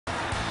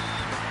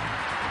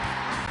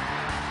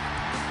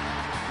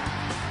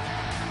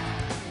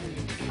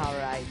All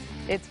right,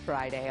 it's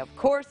Friday, of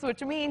course,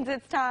 which means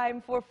it's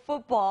time for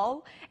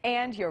football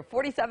and your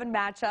 47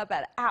 matchup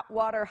at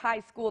Atwater High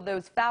School.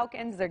 Those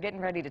Falcons, they're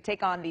getting ready to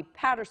take on the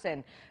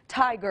Patterson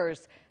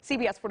Tigers.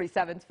 CBS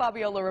 47's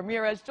Fabiola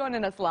Ramirez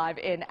joining us live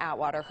in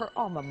Atwater, her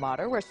alma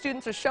mater, where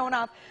students are showing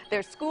off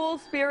their school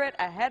spirit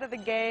ahead of the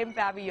game.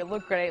 Fabi, you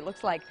look great.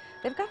 Looks like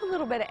they've got a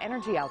little bit of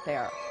energy out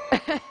there.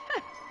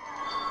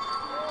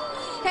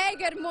 Hey,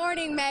 good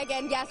morning,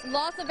 Megan. Yes,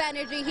 lots of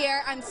energy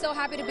here. I'm so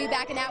happy to be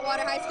back in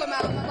Atwater High School, my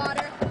alma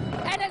mater.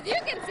 And as you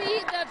can see,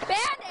 the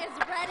band is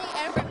ready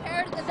and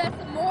prepared this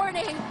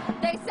morning.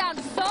 They sound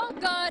so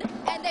good,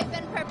 and they've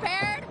been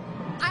prepared.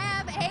 I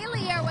have Haley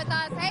here with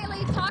us.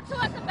 Haley, talk to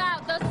us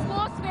about the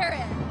school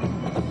spirit.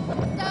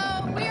 So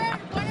we're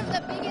one of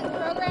the biggest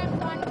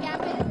programs on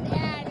campus,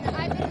 and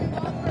I've been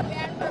involved for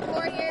band for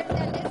 4 years.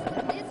 And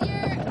this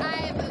year,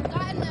 I've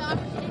gotten the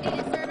opportunity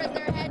to serve as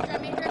their head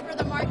drum major for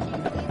the marching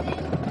season.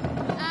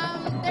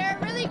 They're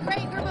a really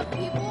great group of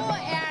people,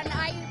 and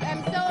I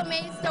am so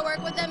amazed to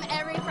work with them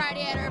every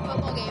Friday at our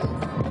football games.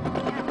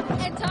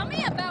 And tell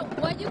me about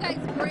what you guys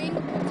bring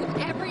to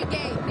every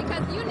game,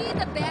 because you need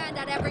the band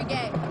at every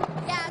game.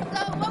 Yeah,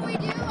 so what we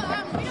do,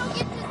 we don't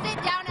get to sit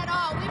down at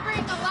all. We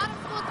bring a lot of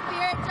school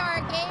spirit to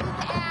our games,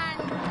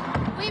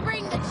 and we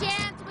bring the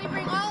chants, we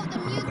bring all of the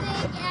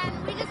music,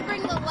 and we just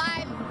bring the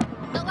life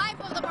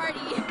of the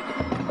party.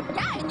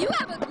 Yeah, and you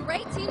have a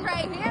great team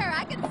right here.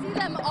 I can see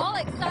them all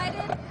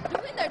excited,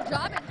 doing their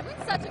job, and doing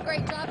such a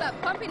great job at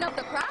pumping up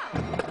the crowd.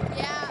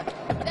 Yeah,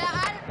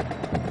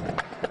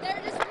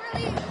 they're just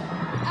really,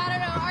 I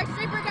don't know, our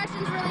street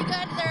percussion's really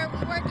good. They're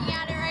working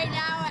at it right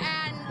now,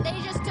 and they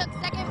just took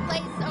second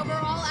place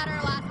overall at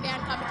our last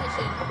band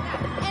competition.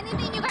 Yeah.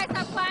 Anything you guys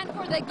have planned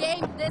for the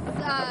game this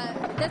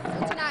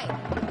tonight?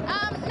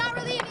 Not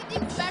really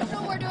anything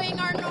special. We're doing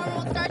our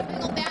normal Star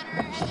Spangled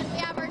Banner, and then we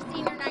have our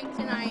senior night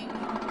tonight.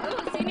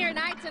 Ooh, senior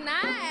night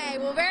tonight.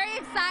 Well, very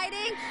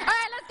exciting. All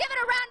right, let's give it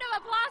a round of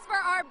applause for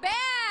our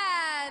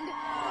band.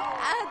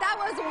 That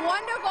was a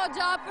wonderful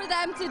job for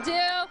them to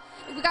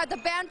do. We got the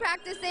band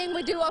practicing.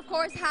 We do, of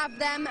course, have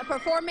them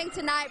performing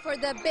tonight for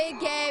the big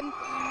game.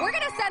 We're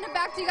going to send it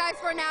back to you guys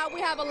for now.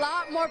 We have a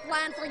lot more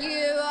planned for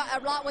you, a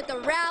lot with the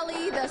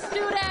rally, the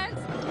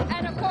students,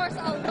 and, of course,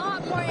 a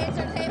lot more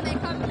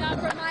entertainment coming up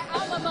from my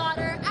alma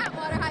mater,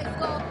 Atwater High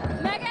School.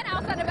 Megan,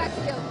 I'll send it back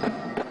to you.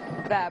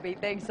 Fabi,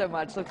 thanks so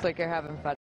much. Looks like you're having fun.